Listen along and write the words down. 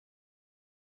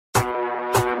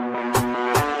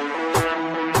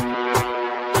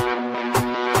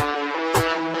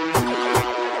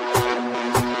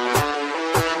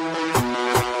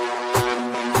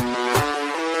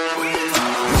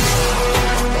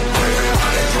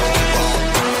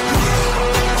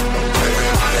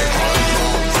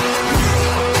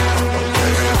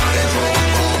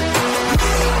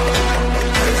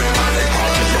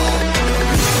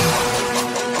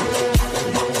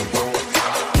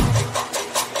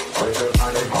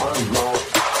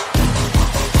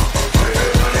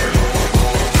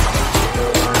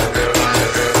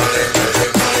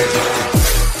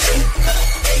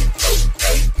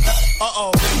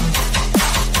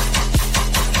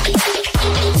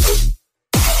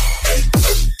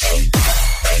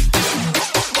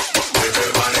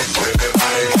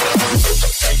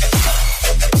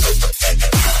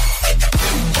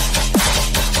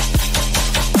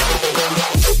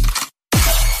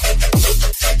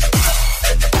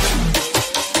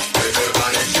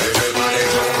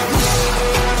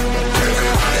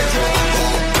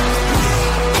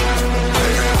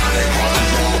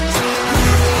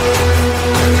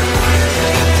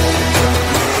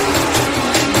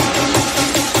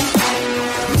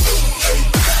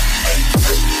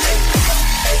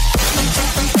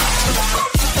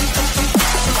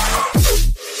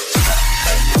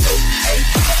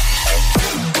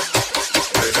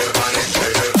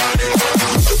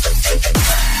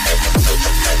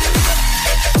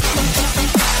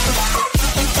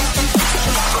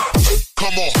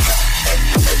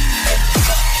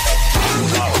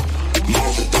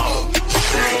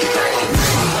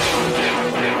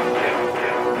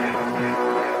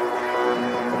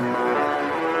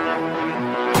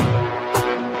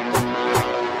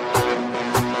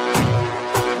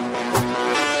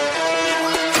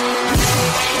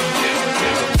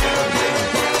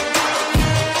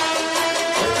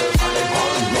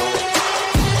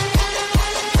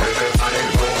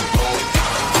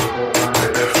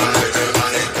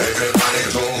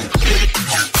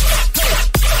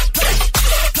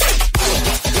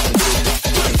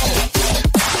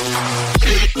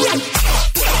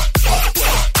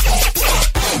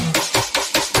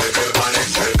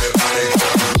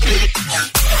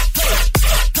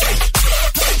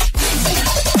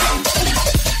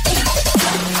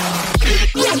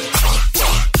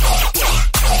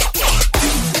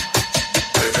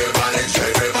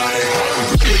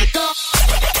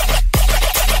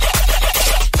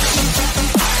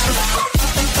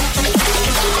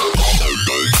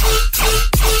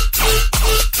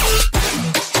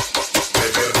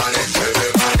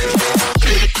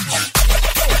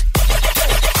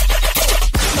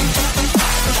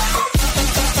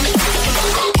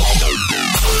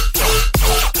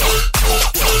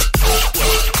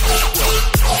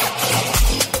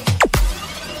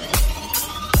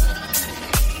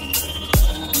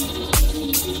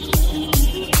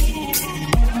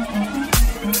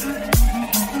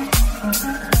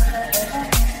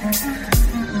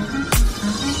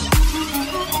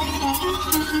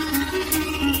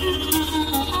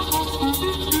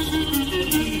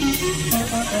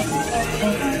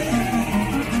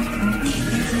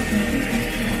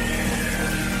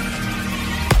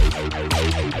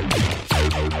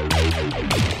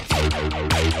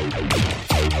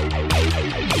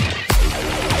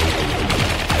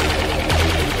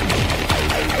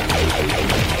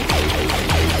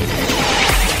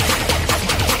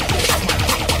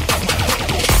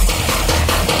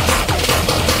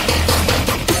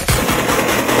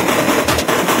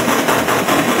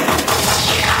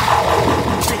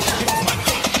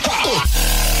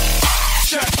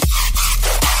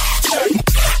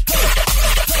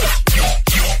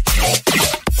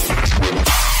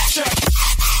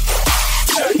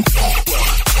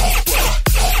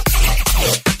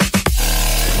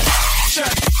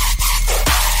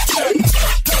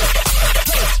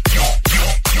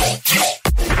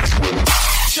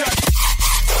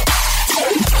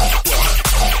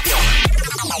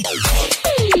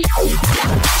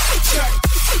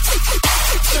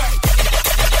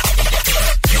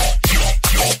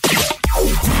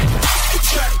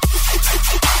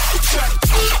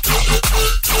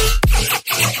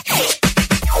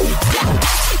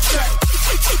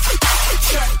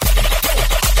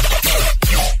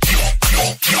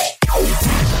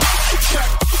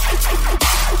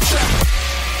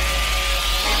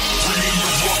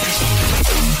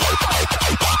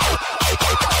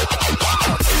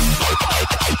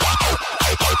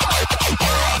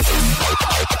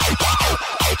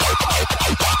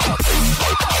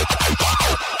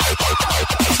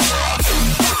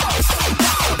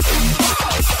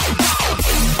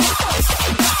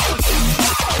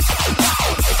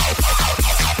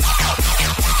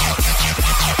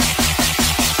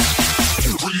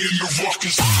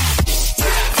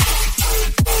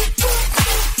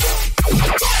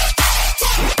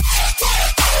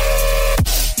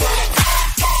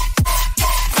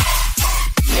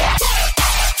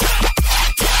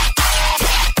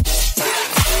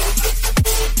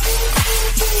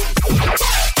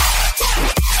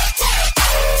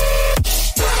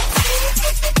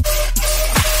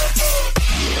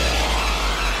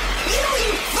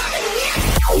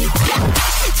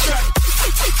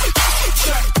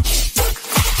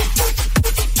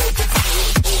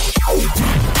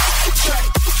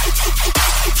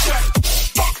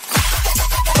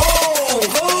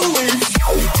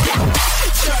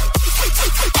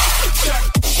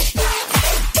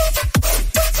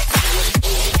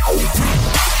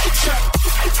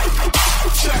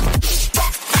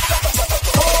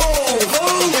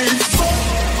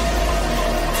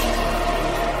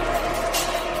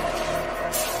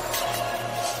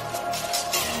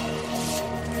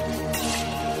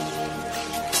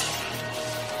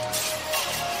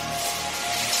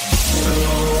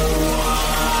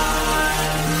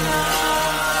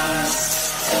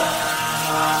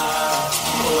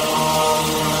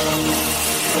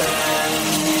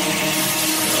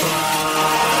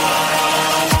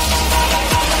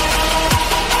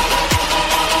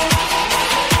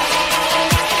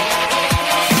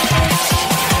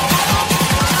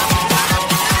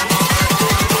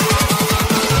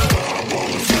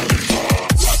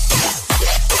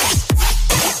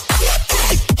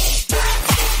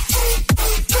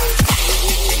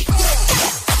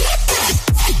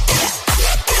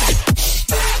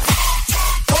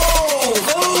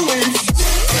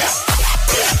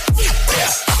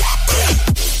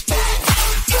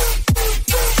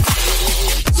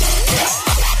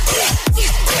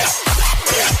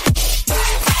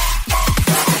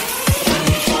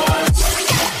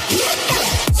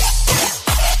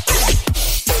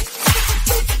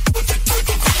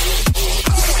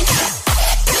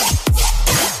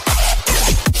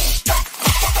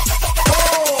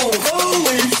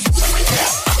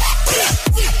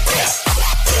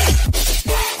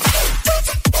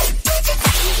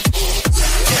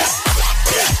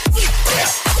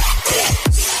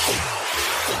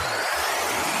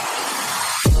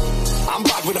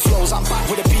bad with the flows, I'm bad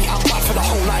with the beat, I'm bad for the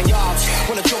whole 9 yards.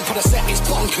 When I jump on the set, it's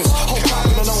bonkers. Whole crowd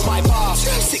gonna know my bars.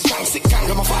 Sick gang,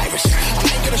 I'm a virus. I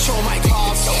ain't gonna show my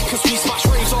cards, cause we smash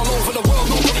raves all over the world.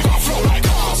 Nobody got a flow like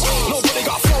ours. Nobody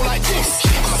got a flow like this.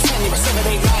 I'm a 10, you're a 7,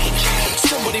 8, 9.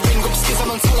 Somebody ring up Skizz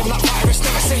and tell them that virus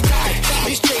never say die.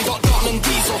 It's J.Don and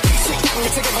Diesel. Sick gang,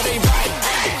 we're together, they ride.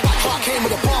 That car came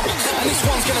with a bomb, and this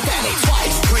one's gonna detonate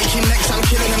twice. Breaking necks, I'm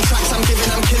killing them. Tracks, I'm giving,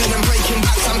 I'm killing them. Breaking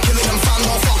backs, I'm killing them. Fan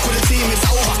don't fuck with the team, it's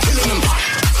over, killing them.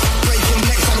 Breaking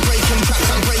necks, I'm breaking tracks,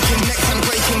 I'm breaking necks, I'm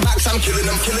breaking backs, I'm killing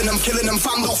them, killing them, killing them.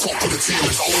 Fan don't fuck with the team,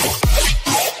 it's over.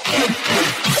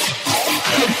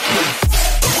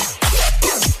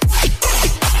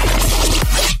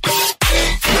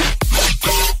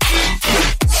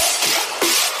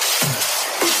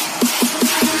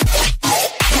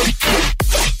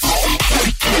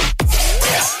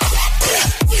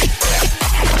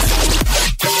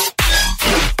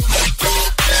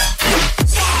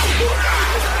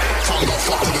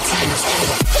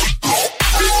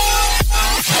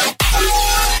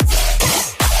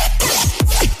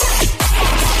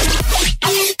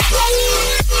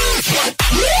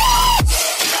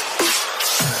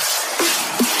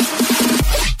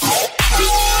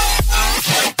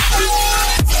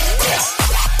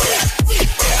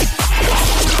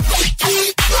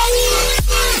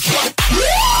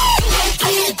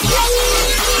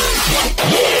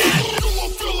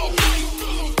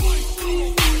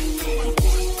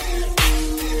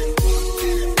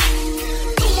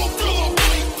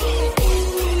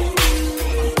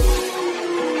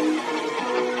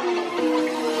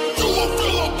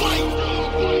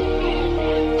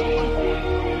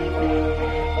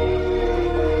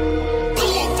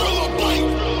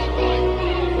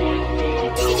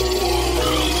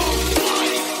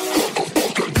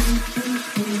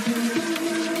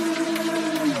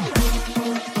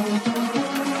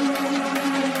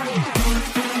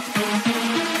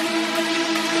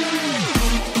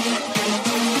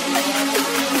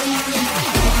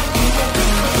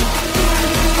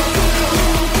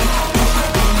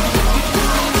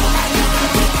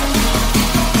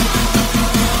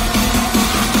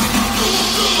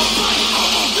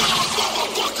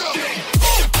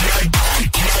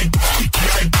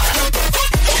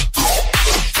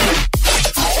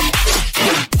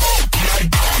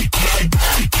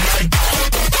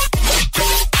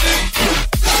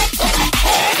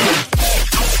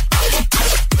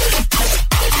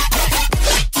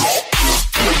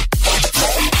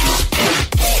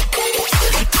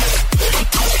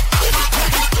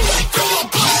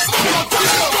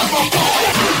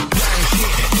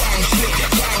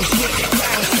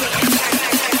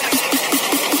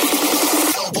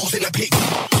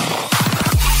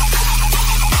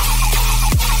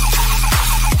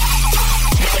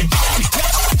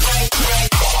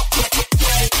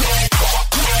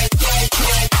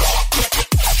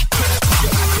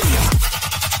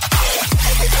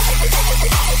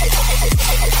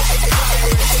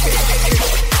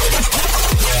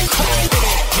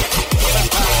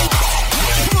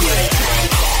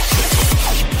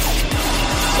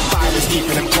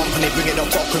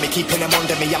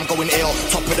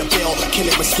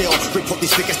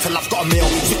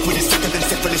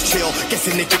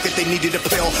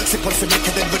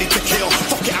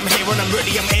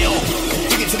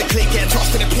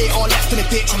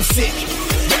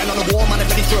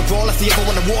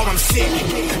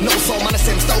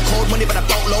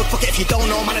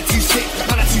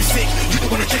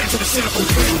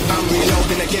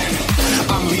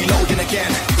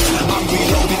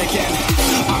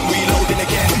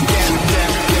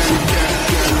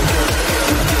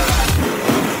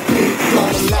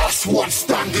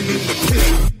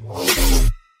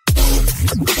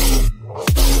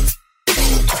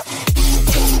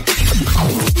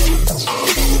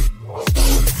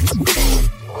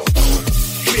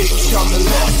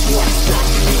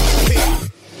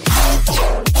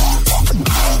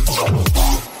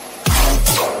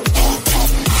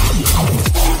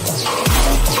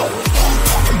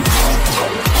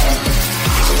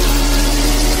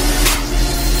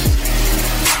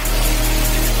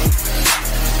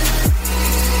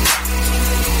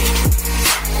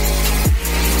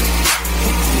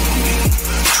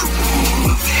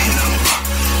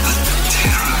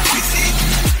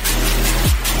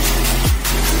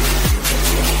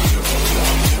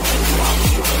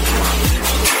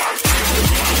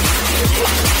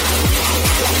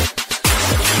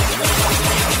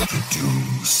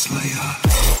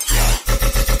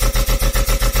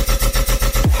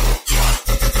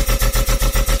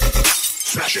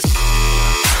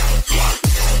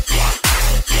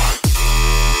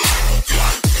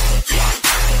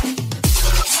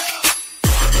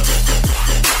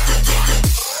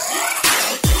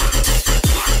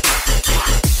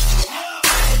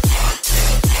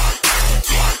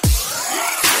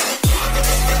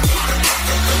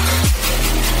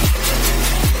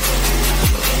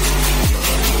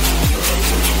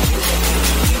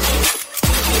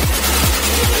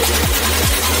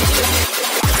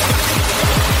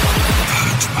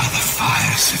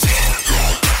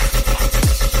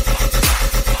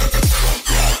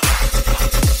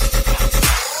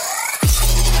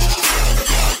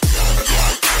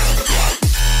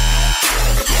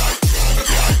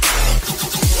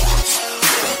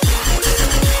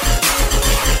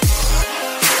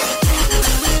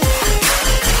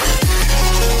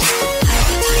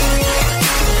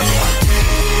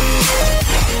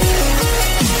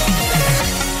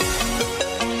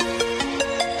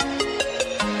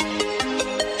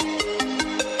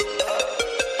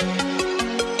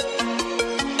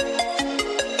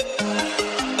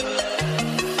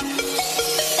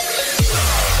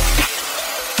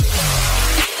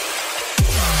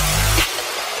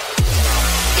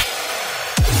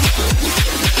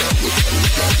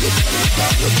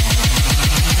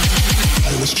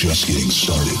 is just getting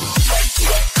started.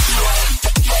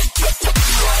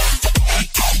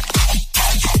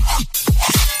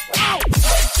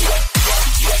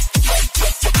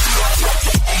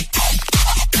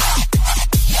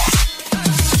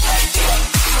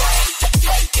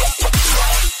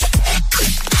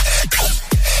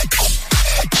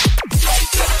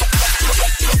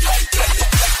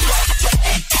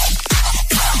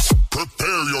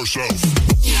 Prepare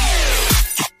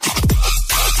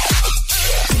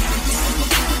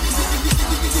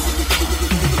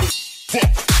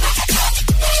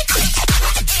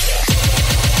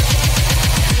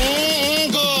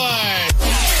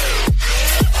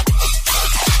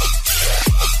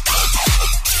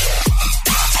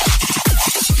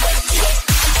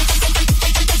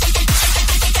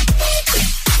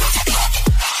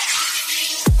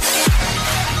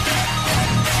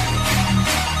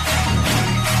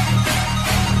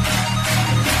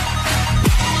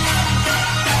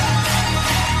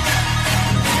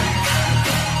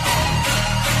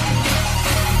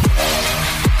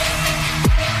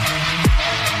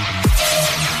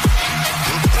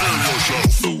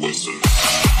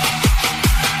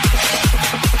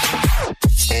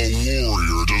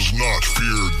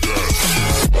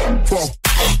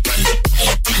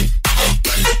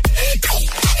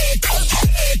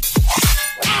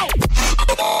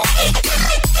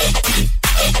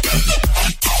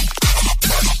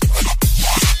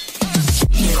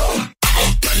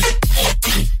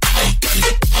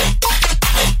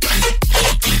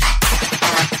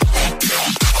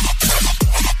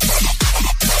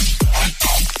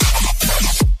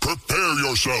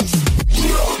yourself.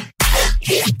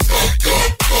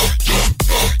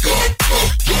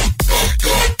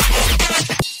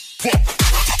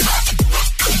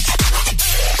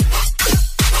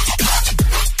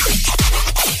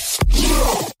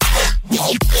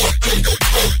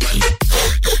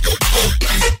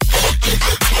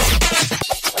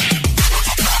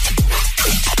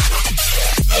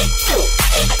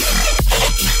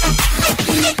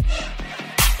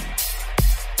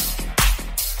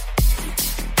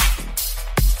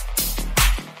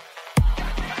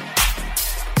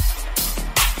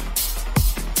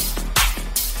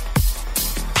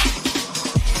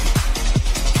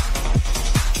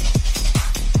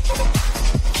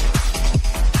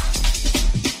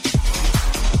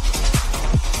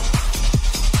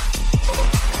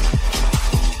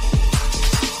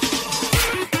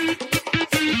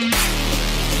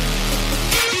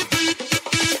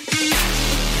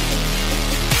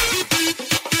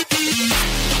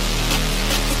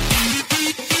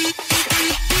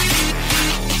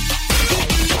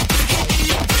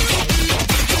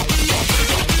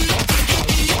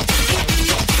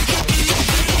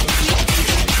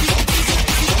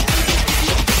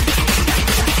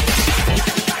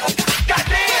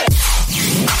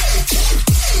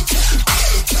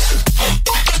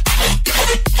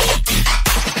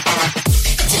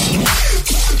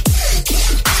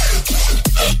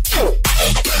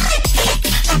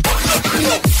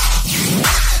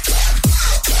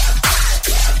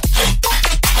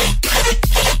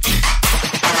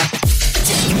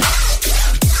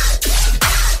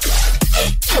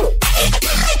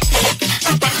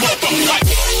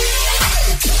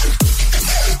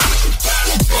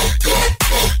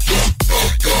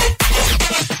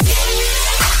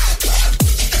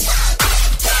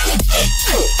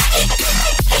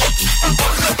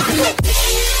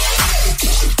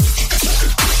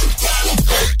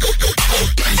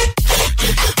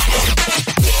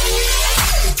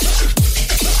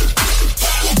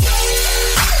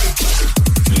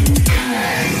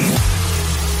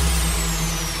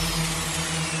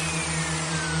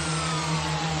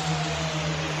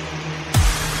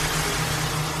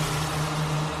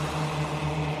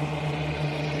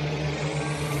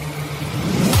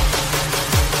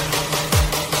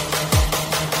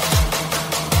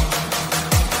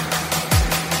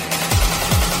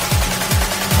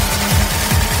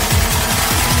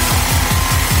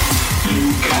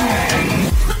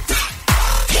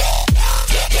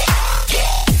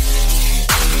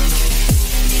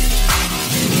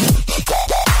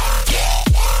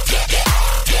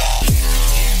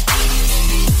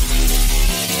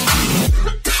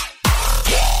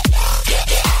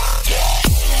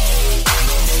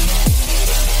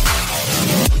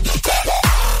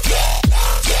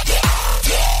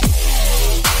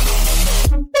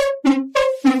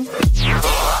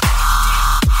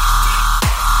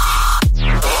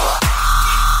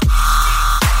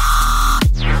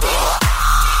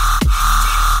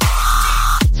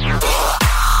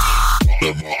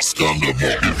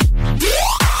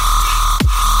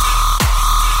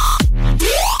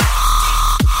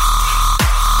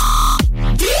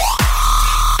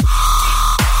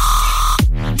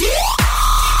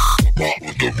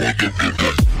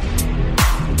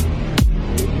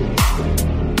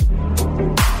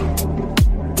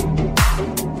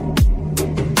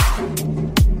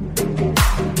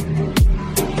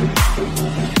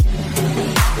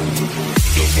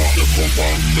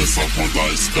 mess up with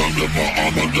ice, them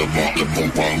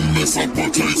pump and mess up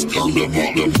with taste, them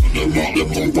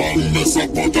pump and mess up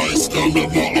with ice, them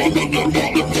pump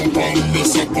and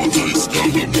mess up with taste,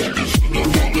 them pump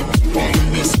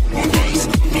and mess up with ice,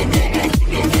 them pump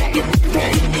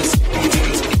and mess up with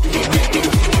taste,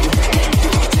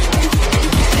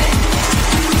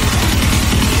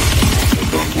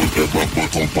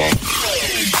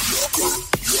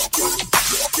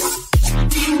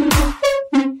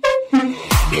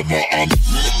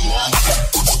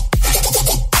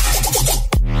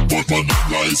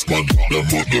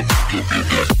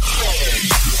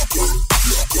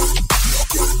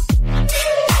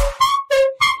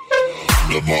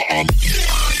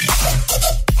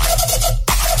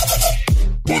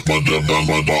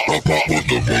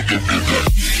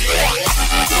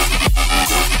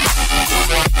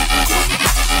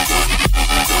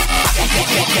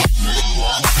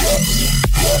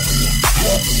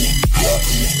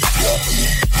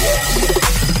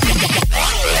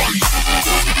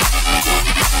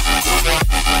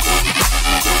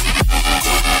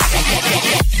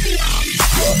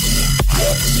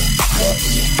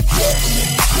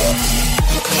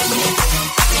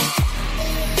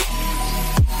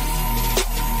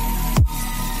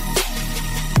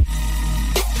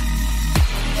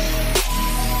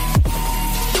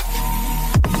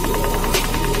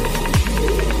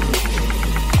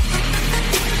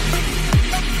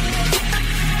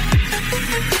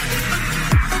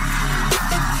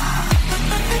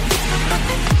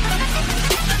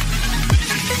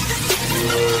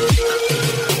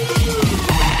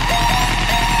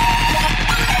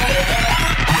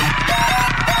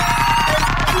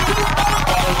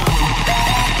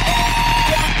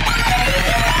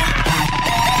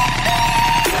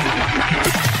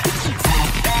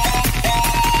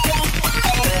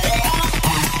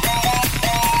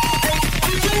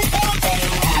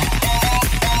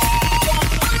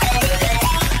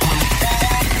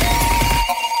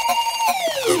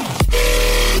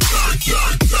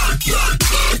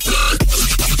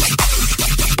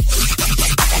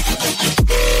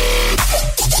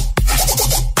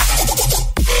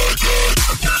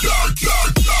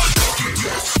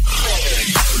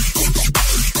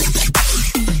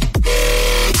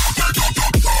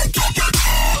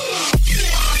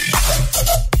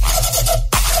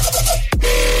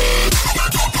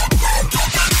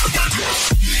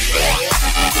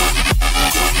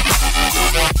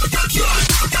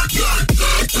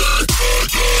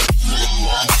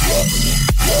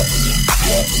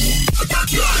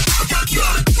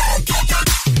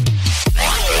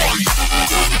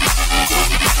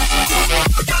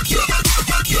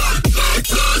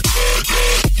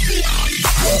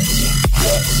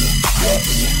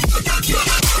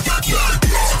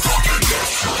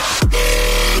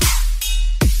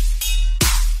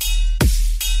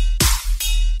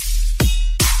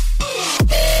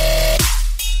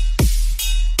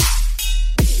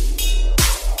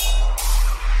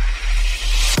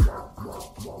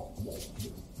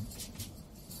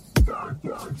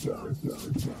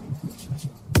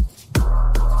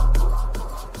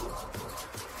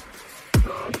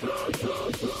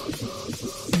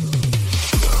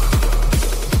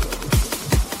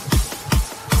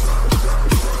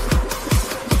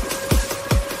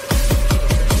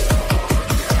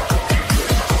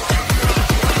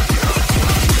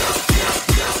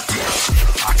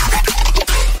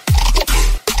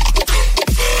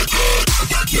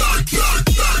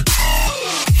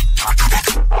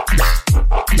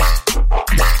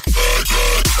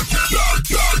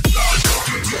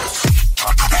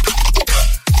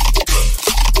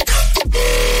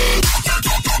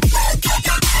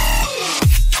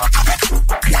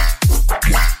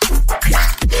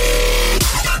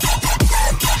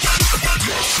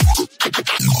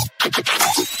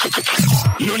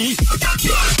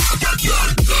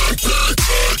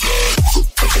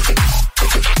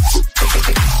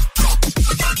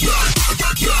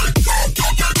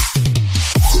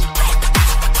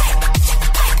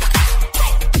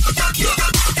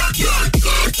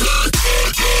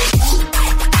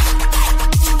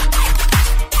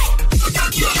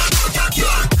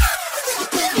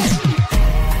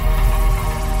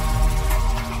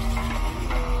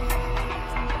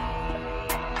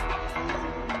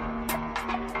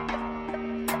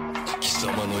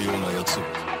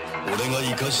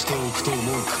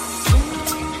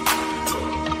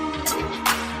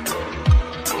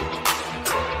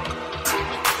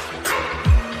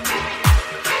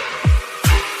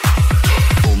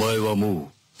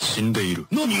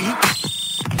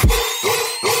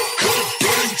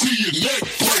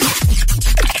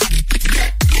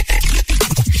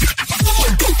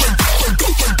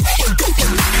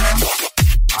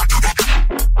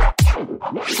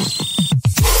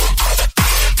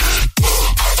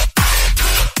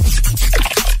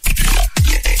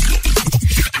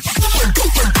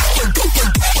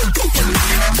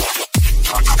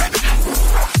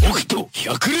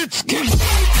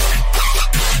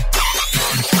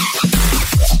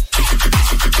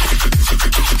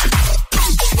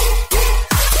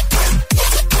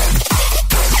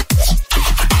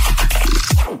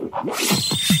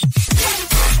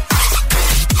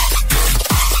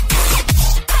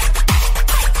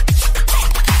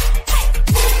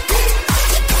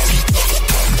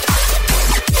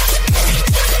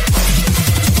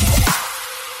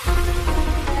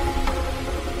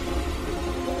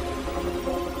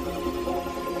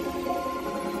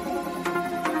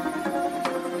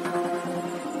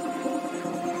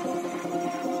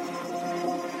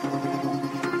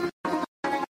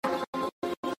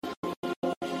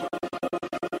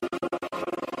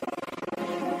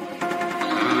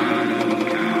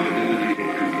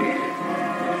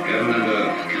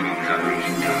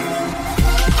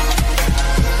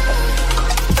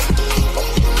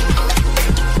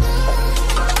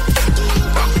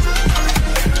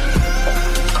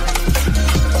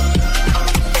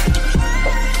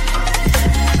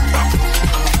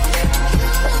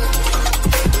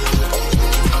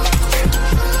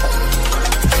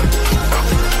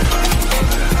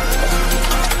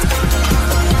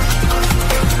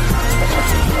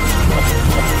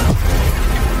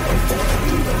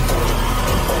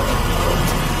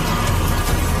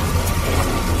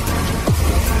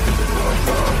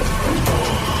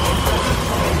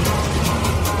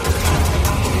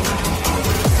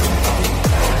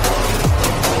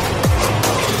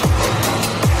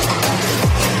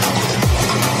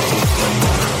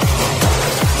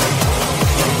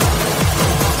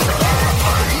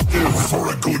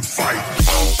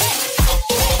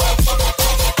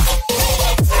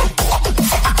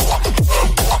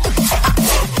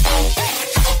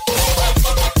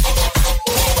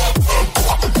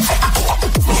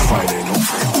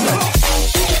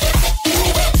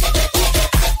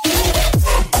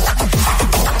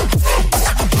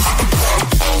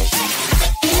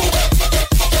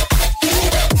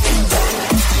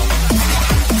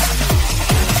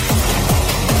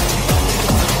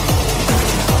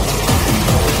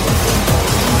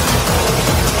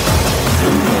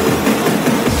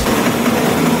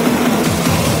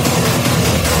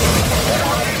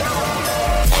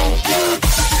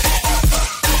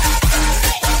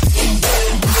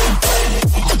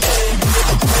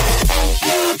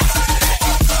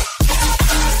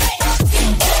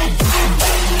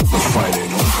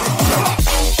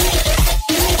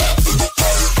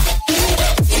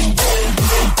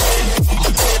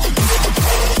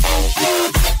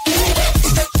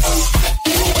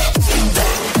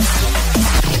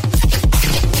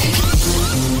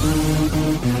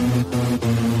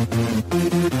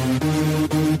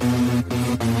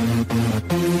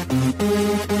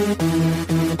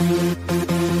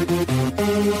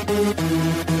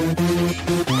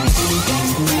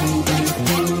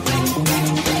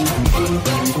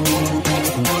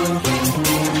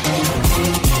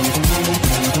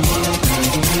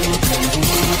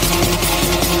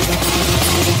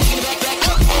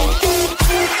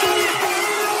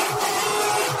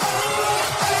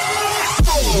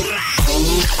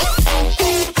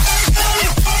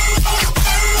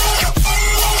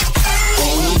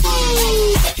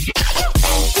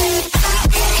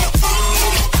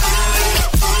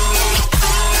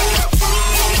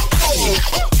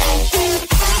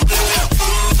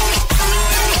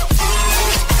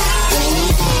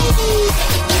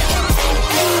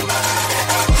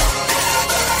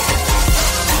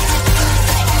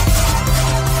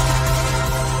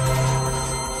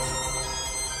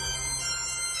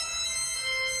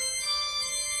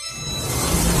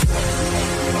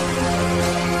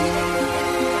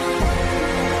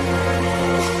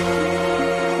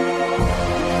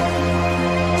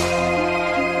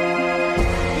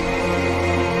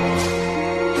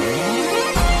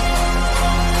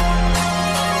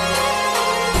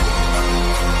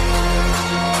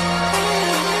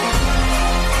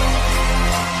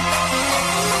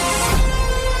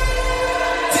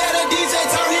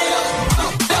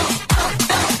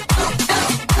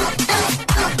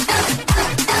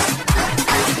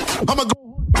 I'ma go.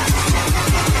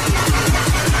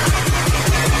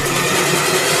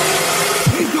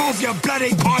 Take off your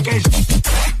bloody pockets.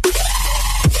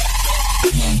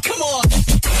 Come on.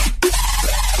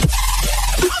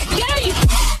 Yay.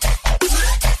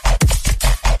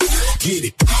 Get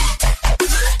it.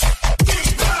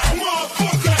 Get back,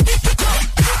 motherfucker.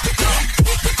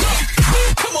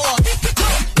 Come on.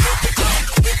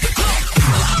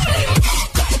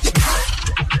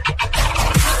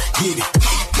 Get it.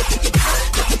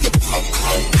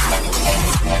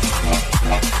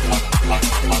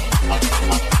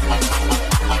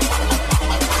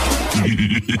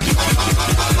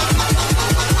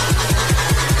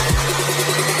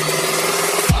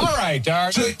 All right,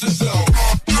 Dark. Check this out.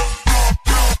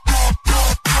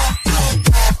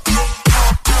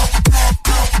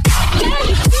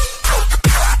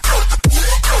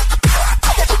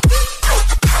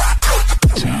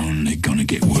 Town, they're gonna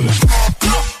get worse.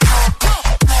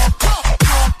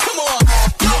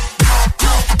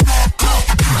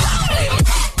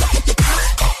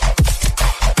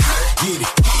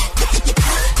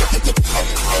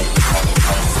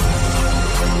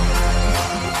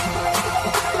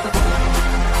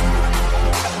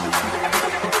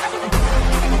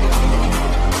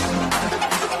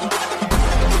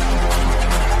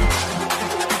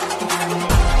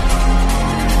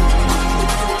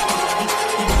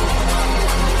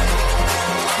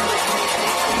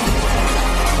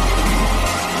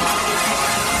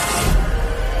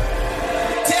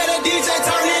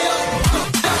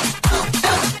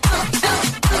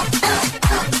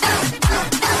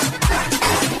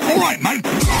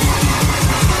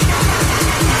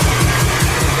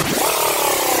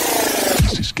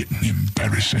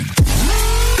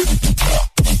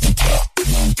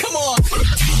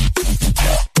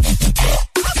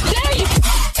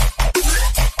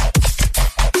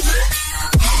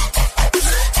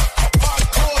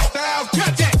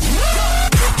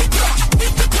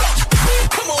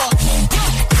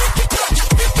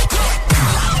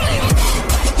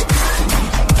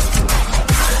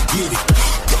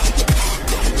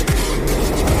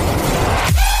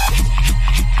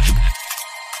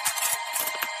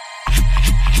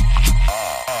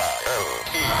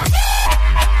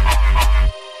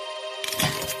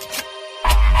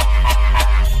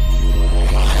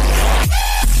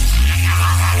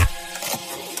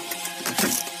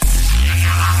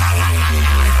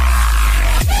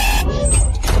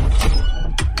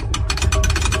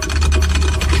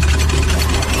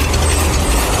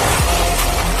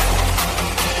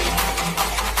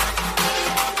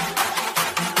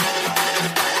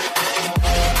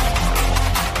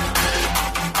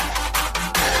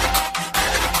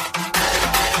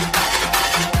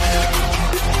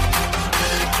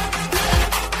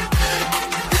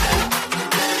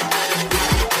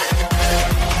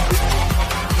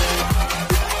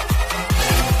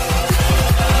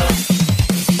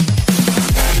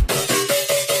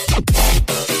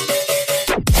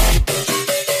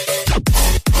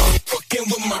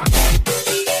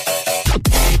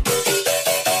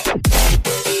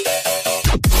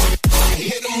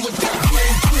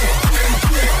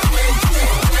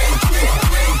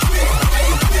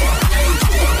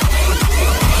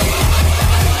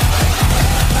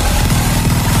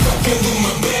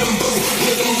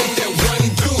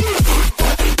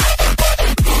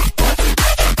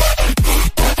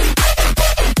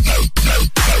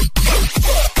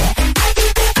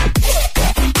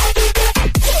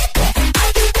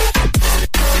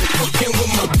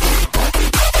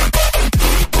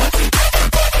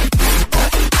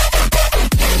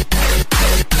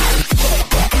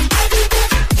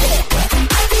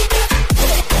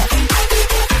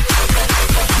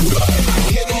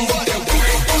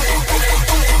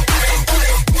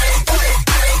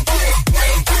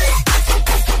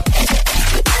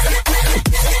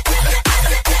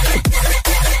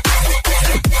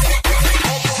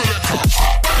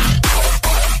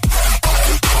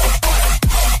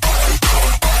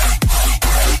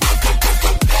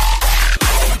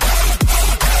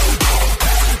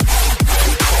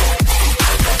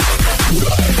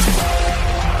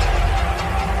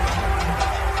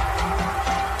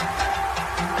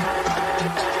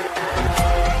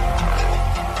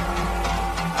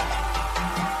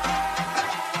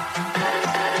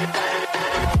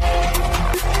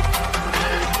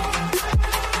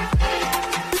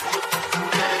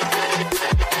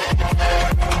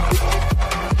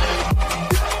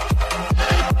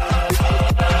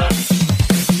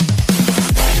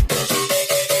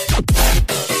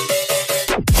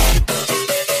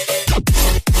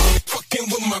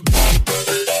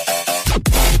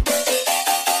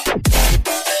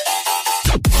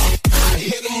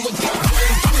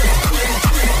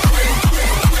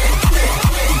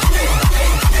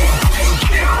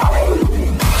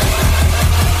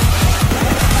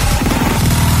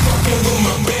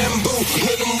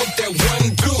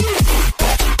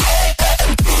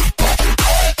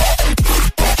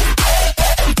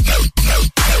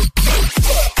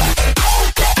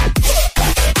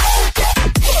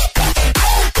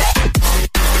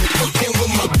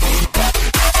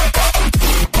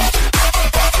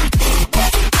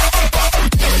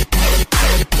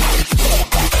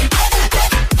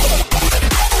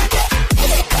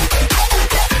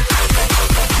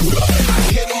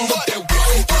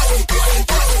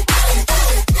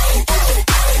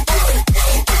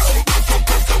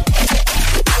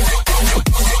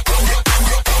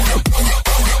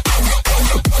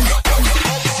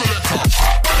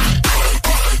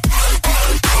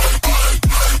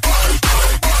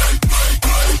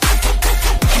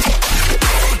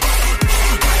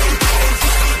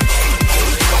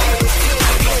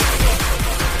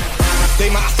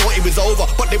 over,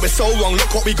 but they were so wrong.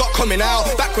 Look what we got coming out.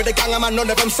 Back with the gang, man, none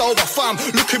of them sober. Fam,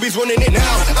 look who is running it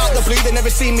now. Out the blue, they never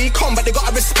seen me come, but they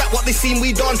gotta respect what they seen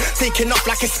we done. Taking off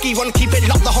like a ski run, keep it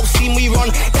locked, the whole scene we run.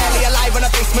 Barely alive in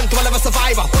a basement, dwell of a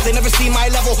survivor, but they never see my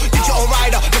level. Digital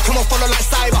rider, they come on follow like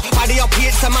cyber. By the LP,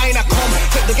 it's a minor. Come,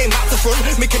 flip the game back to front,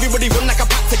 make everybody run like a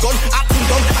pack to gun. Acting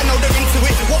done, I know they're into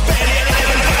it. What barely alive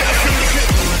and never seen the clip.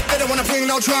 They don't wanna bring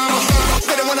no drama,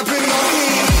 they don't wanna bring no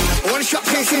heat. One shot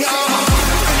piece in the armor,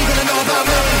 then you gonna know about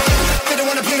me. They don't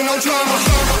wanna bring no drama,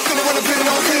 they don't wanna bring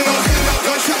no heat.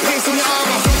 One shot piece in the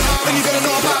armor, then you gonna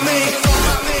know about me.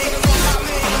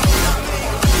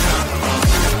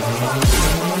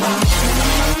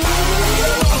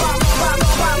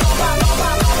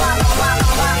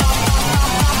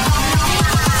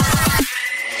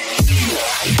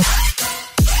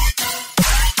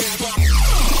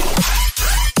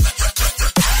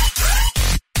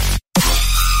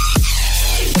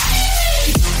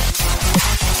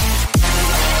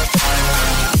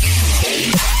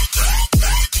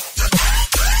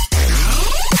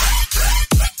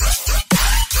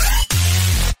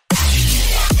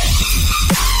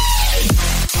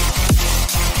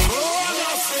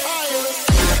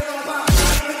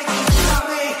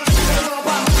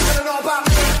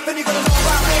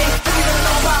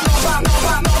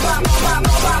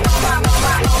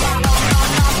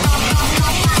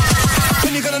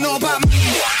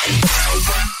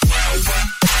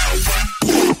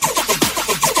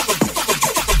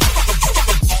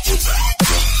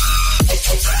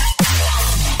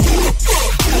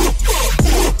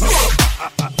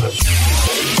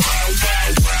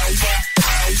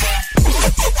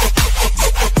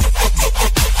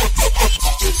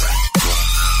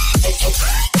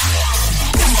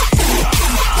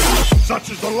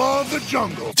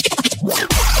 Jungle.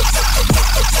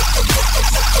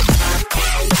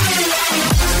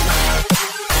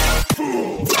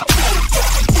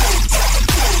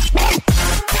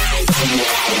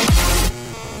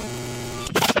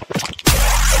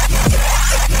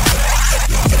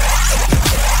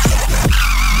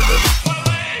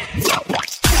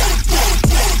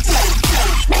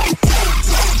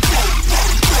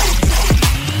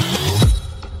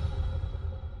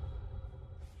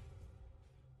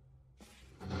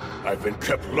 I've been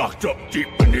kept locked up deep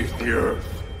beneath the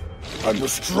earth. I'm the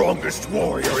strongest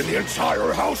warrior in the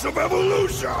entire House of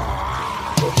Evolution!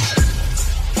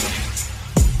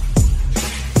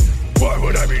 Why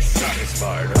would I be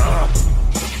satisfied, huh?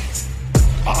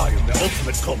 I am the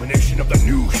ultimate culmination of the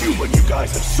new human you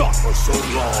guys have sought for so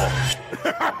long.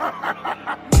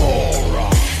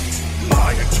 Moron!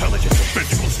 My intelligence and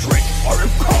physical strength are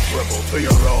incomparable to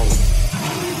your own.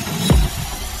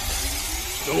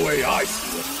 The way I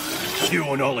see it, you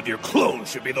and all of your clones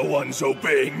should be the ones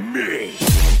obeying me.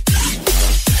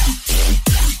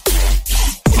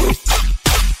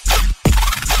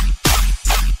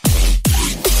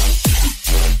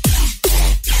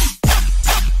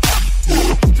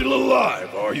 Still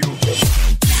alive, are you?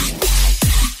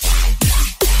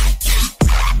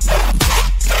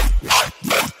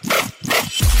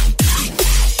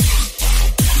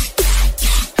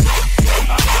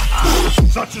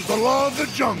 Such is the law of the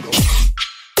jungle.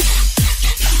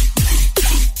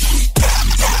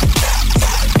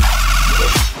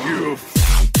 You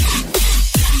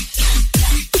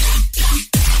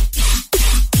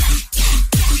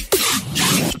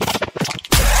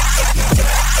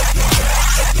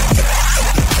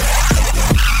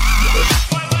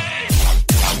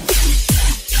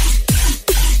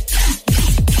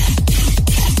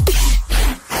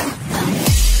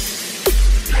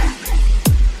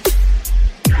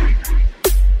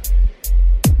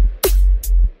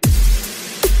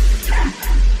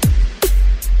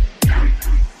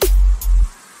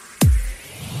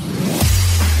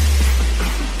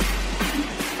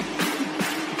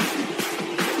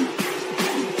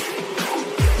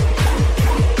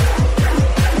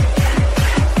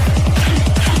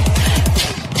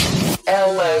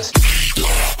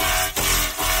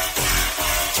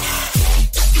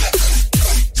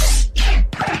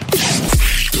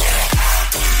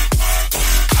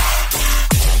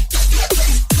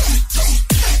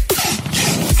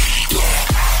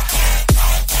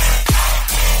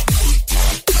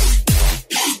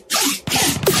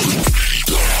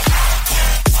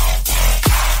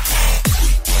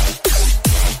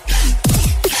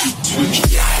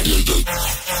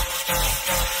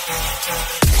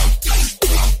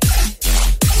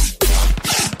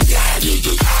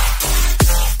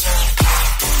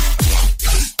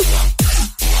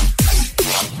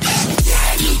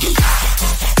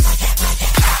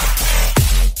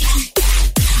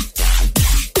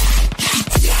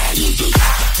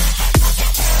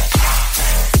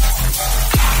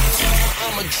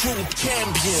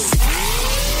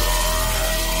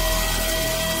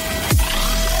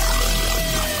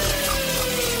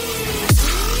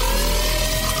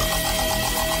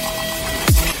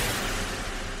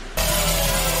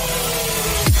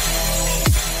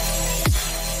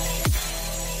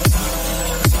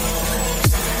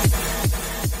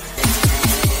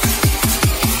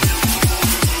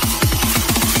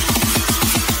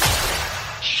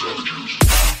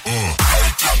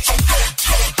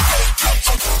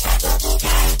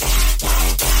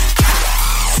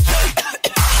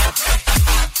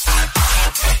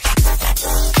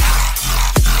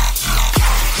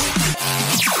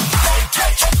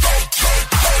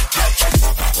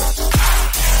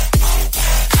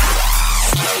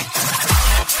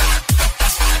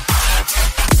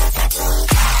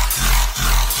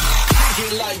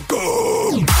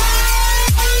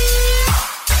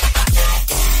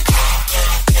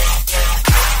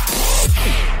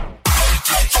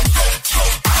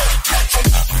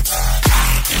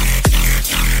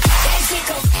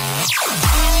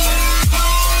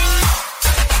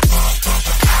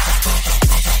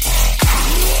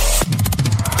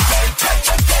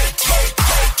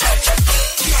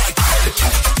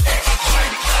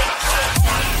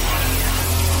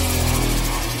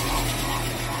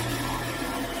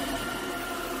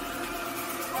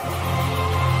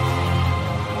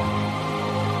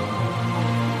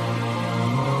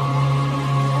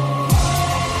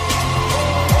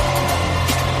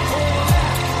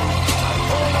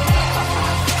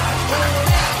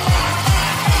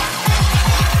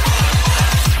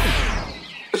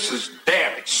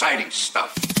exciting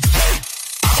stuff.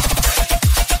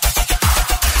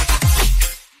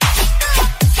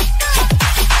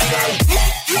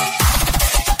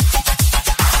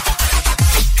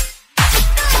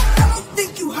 I don't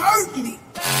think you heard me.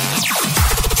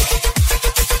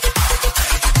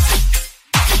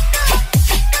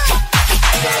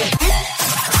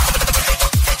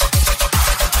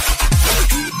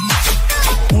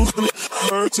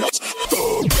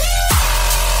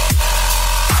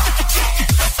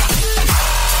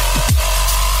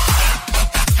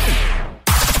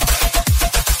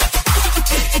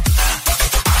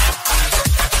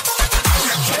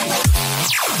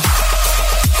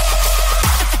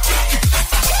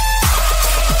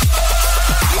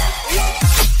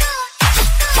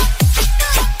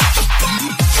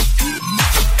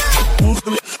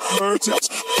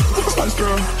 Nice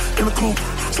girl in the coupe,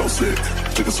 so sick.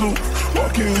 Chicken soup,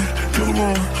 walk in, kill the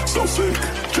room, so sick.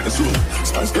 Chicken soup,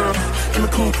 nice girl in the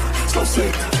coupe, so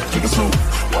sick. Chicken soup,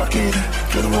 walk in,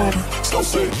 kill the room, so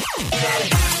sick.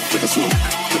 Chicken soup,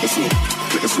 chicken soup,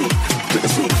 chicken soup, chicken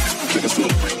soup, chicken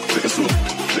soup, chicken soup,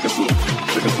 chicken soup,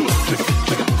 chicken soup,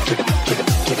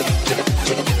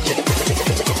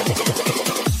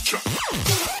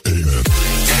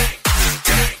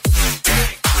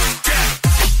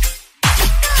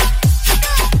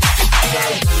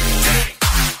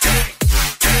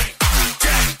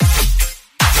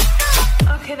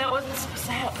 Okay, that wasn't supposed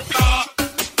to happen.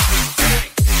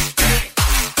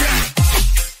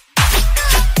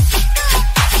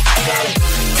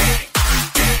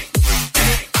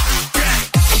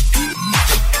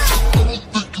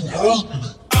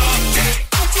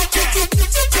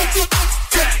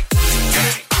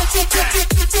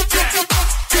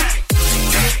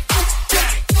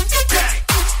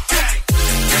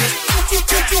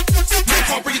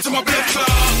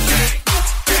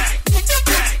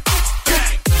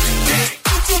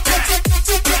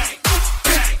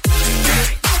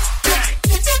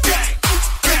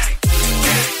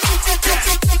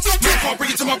 I'll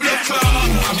bring it to my blood club.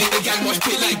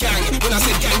 When I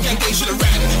said gang, gang, they should have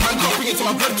ran. Man, can't bring it to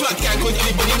my blood clot gang, cause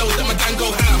anybody knows